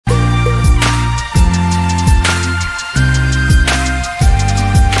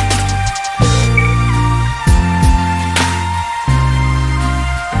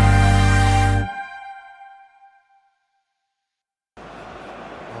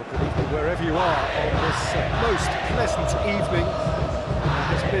wherever you are on this most pleasant evening.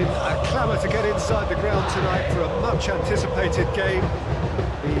 It's been a clamour to get inside the ground tonight for a much-anticipated game.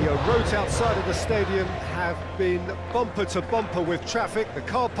 The roads outside of the stadium have been bumper to bumper with traffic. The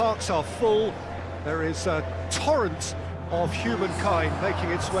car parks are full. There is a torrent of humankind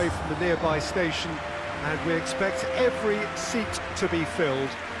making its way from the nearby station, and we expect every seat to be filled.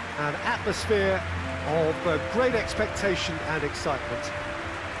 An atmosphere of great expectation and excitement.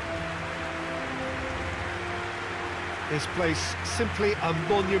 This place simply a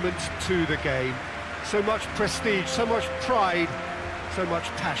monument to the game. So much prestige, so much pride, so much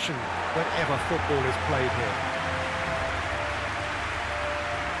passion whenever football is played here.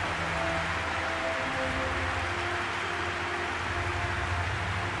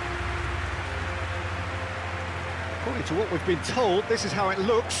 According to what we've been told, this is how it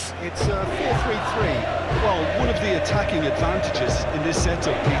looks. It's 4-3-3. Well, one of the attacking advantages in this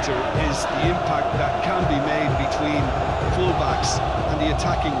setup, Peter, is the impact that can be made between fullbacks and the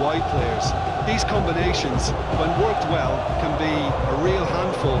attacking wide players. These combinations, when worked well, can be a real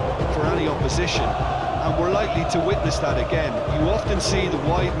handful for any opposition, and we're likely to witness that again. You often see the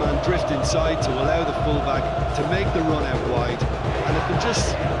wide man drift inside to allow the fullback to make the run out wide, and it can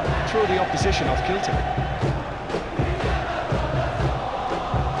just throw the opposition off kilter.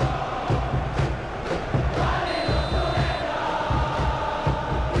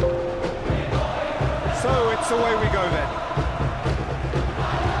 So away we go then.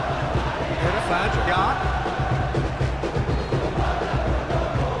 In a flange, Yard.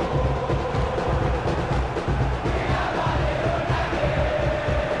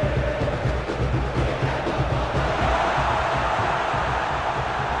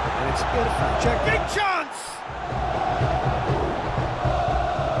 And it's in a flange, check. Big chance!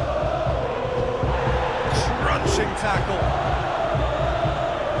 Crunching tackle.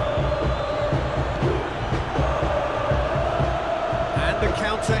 The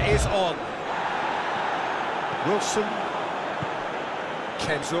counter is on. Wilson.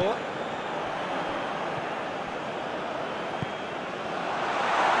 Kenzor.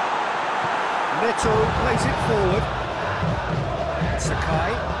 Neto plays it forward.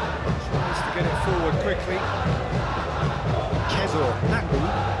 Sakai tries to get it forward quickly. Kenzor. Naku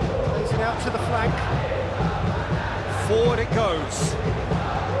plays it out to the flank. Forward it goes.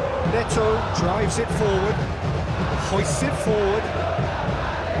 Neto drives it forward. Hoists it forward.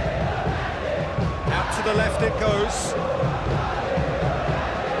 Out to the left it goes.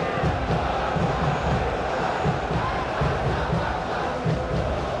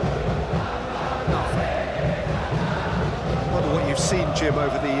 I wonder what you've seen, Jim,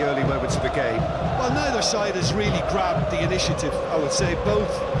 over the early moments of the game. Well, neither side has really grabbed the initiative, I would say.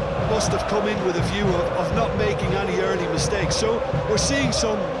 Both must have come in with a view of not making any early mistakes. So we're seeing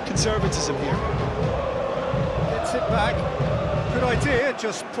some conservatism here. Gets it back. Good idea,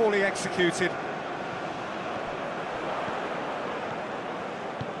 just poorly executed.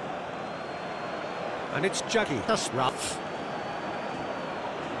 And it's Juggy. That's rough.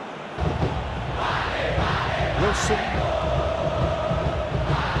 Wilson.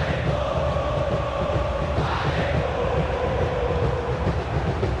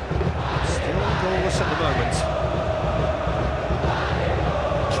 Still goalless at the moment.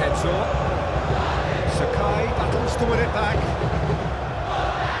 Kenzor. Sakai battles to win it back.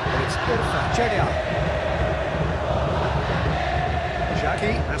 And it's good for Jenia.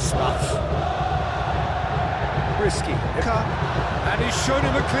 Jackie and Stuff. Risky. And he's shown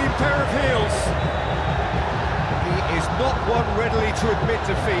him a clean pair of heels. He is not one readily to admit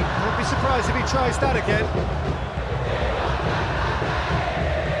defeat. I'd be surprised if he tries that again.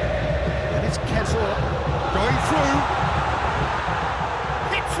 And it's Kenzor going through.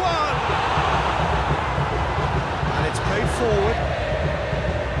 Hits one! And it's played forward.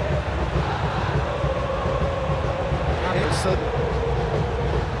 Wilson.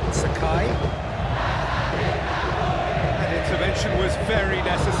 Sakai. Intervention was very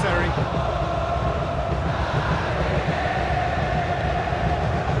necessary.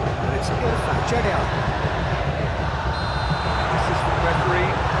 And it's Jenia. This is the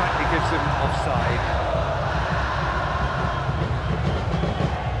referee, rightly gives him offside.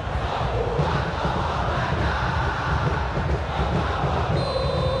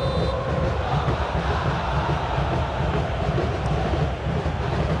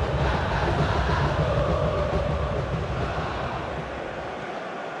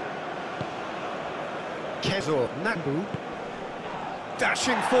 Kenzor, Naku,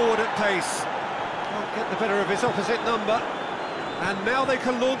 dashing forward at pace. Can't get the better of his opposite number. And now they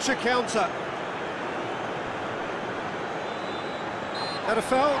can launch a counter. Had a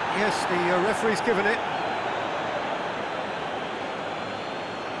foul? Yes, the referee's given it.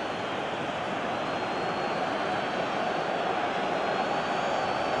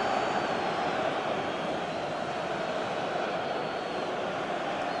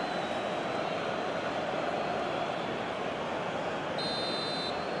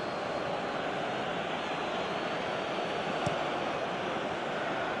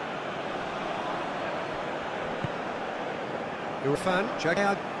 You're a fan, check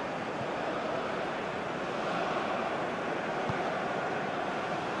out.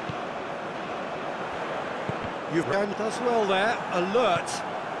 You've done does well there, alert.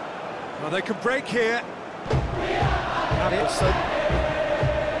 Well, they can break here. Wilson.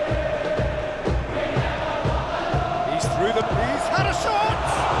 He's through them, he's had a shot!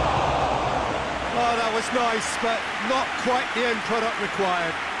 Oh, that was nice, but not quite the end product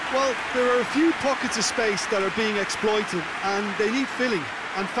required. Well, there are a few pockets of space that are being exploited, and they need filling,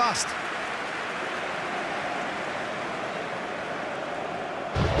 and fast.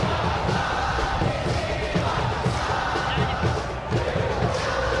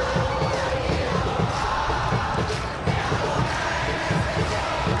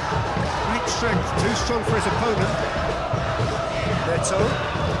 Great strength, too strong for his opponent. Neto.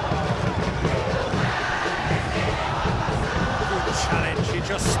 Challenge, he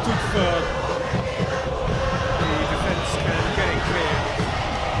just stood firm. The defence can get it clear.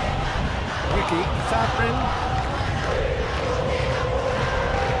 Ricky, Fabrin.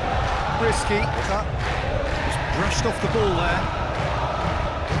 Risky, cut. Just brushed off the ball there.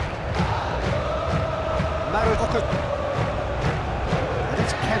 Maroc. And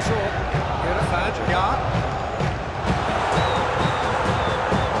it's Kettle. Here a fan, yeah.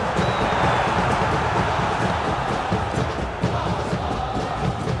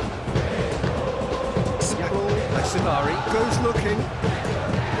 Goes looking.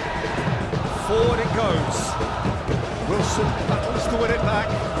 Forward it goes. Wilson battles to win it back.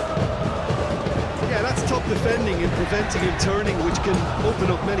 Yeah, that's top defending and preventing him turning, which can open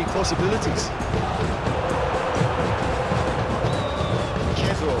up many possibilities.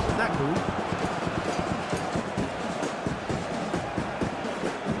 Kezo, Naku.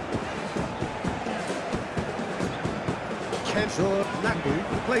 Kezo, Naku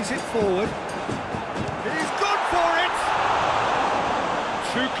plays it forward. He's gone for it!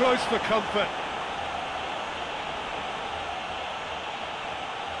 Too close for comfort.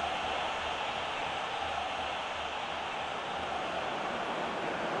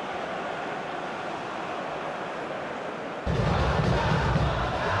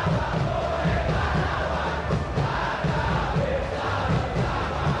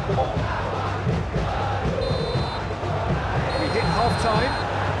 We hit half-time,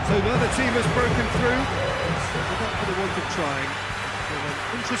 so now the team has broken through. Not for the want of trying.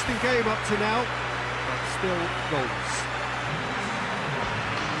 An interesting game up to now, but still goals.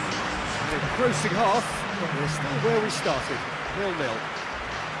 An engrossing half, but we're still where we started, 0-0.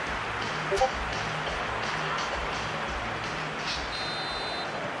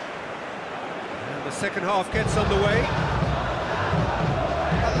 And the second half gets underway.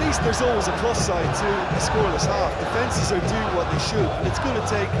 At least there's always a plus side to a scoreless half. Defences are doing what they should, and it's going to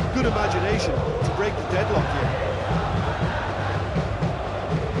take good imagination to break the deadlock here.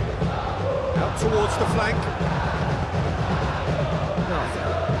 Out towards the flank.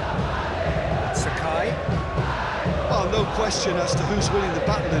 Sakai. Well, no question as to who's winning the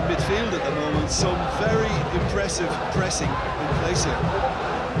battle in midfield at the moment. Some very impressive pressing in place here.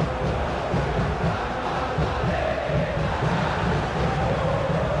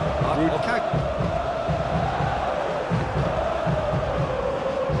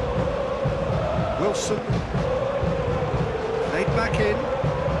 Wilson. Laid back in.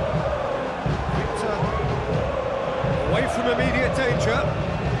 Away from immediate danger.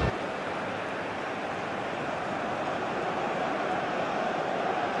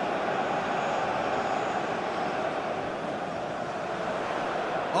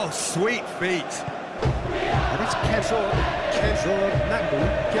 Oh, sweet feet. And it's Kezo. Kezo Naku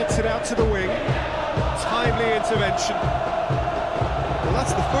gets it out to the wing. Timely intervention. Well,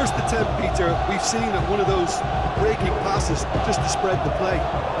 that's the first attempt, Peter, we've seen at one of those breaking passes just to spread the play.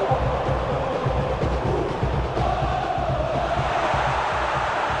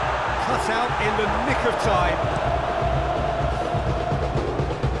 Cut out in the nick of time.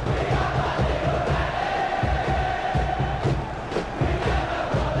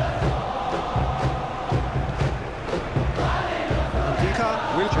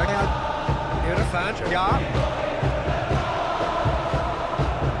 Will check out. Here a fan, yeah.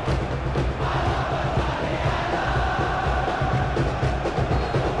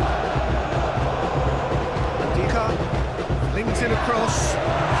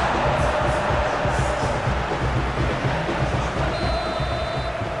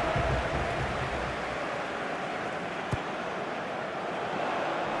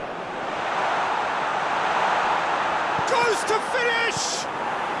 close to finish!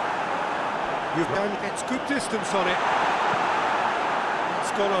 Gets good distance on it.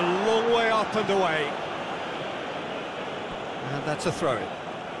 It's gone a long way up and away. And that's a throw-in.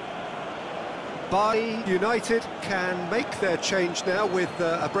 BALI United can make their change now with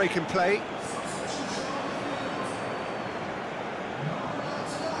a break in play.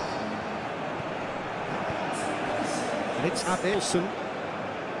 And it's Adilson.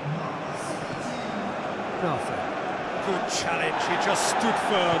 Nothing. Good challenge, he just stood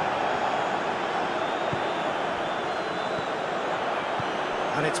firm.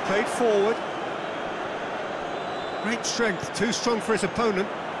 And it's played forward. Great strength, too strong for his opponent.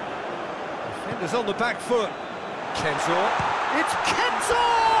 Defenders on the back foot. Kenzo. It's Kenzo!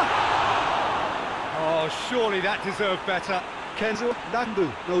 Oh, surely that deserved better. Kenzo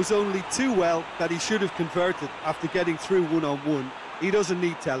Nambu knows only too well that he should have converted after getting through one-on-one. He doesn't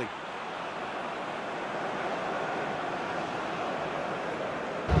need telling.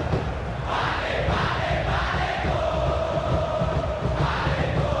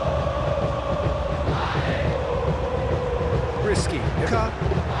 Risky. Cut.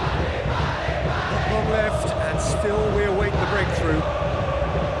 Not long left, and still we await the breakthrough.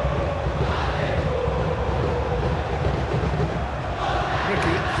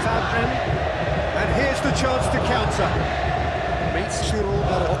 Ricky Fabren, and here's the chance to counter. Meets Cyril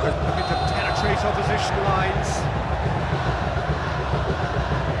Baroka, looking to penetrate opposition lines.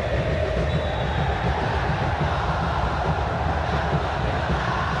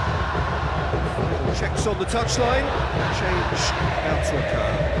 Checks on the touchline. Change about to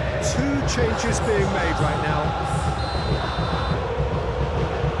occur. 2 changes being made right now.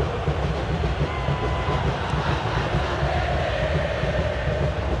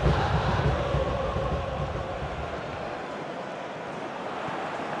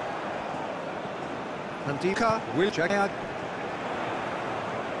 Andika will check out.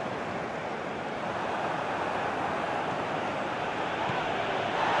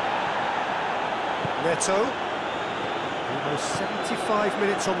 Neto. Almost 75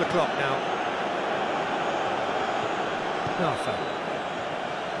 minutes on the clock now. Nafa.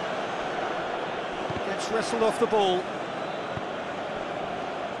 Gets wrestled off the ball.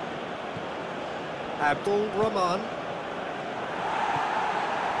 Abdul Rahman.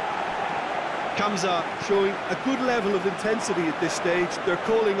 Kamza showing a good level of intensity at this stage. They're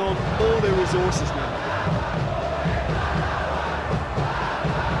calling on all their resources now.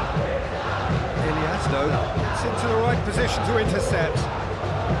 Gets into the right position to intercept.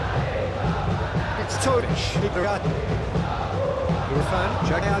 It's Todic. Irfan,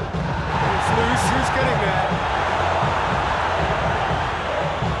 check out. It's loose, who's getting there?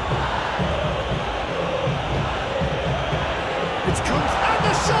 It's comes, and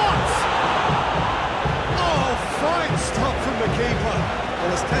the shot! Oh, fine stop from the keeper.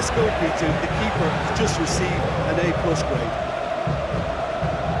 Well, as Tesco P2, the keeper has just received an A+ grade.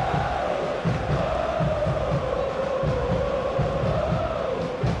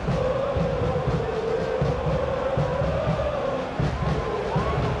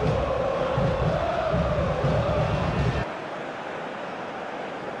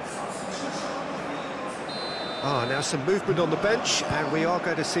 Now some movement on the bench, and we are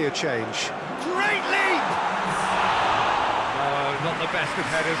going to see a change. Great leap! Oh, not the best of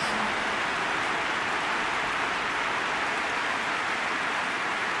headers.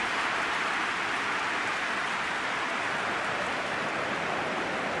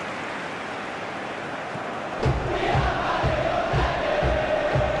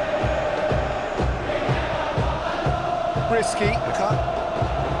 Risky, cut.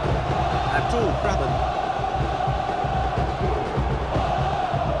 Abdul Rahman.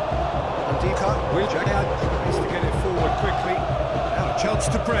 Will check out, tries to get it forward quickly. Now a chance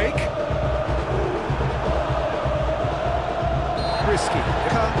to break. Risky.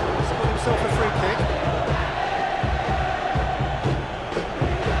 He's got himself a free kick.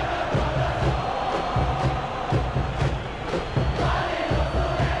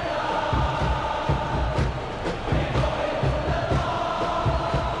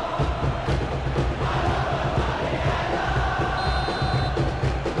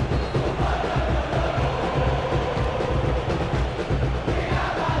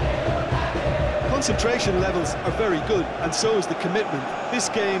 Concentration levels are very good, and so is the commitment. This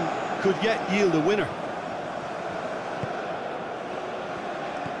game could yet yield a winner.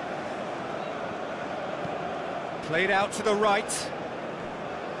 Played out to the right.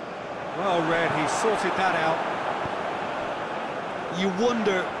 Well read, he sorted that out. You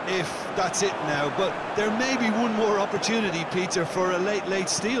wonder if that's it now, but there may be one more opportunity, Peter, for a late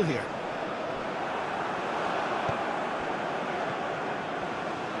steal here.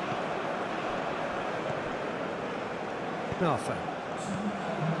 Nathan.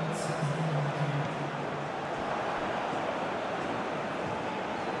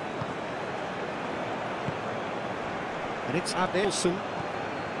 And it's Abdelson.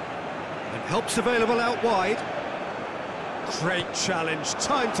 And help's available out wide. Great challenge,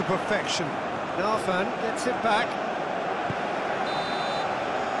 time to perfection. Nathan gets it back.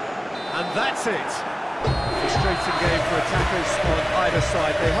 And that's it. Frustrating game for attackers on either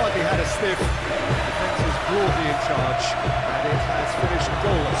side. They hardly had a sniff. Defence was broadly in charge, and it has finished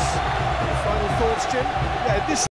goalless. Final thoughts, Jim? Yeah, this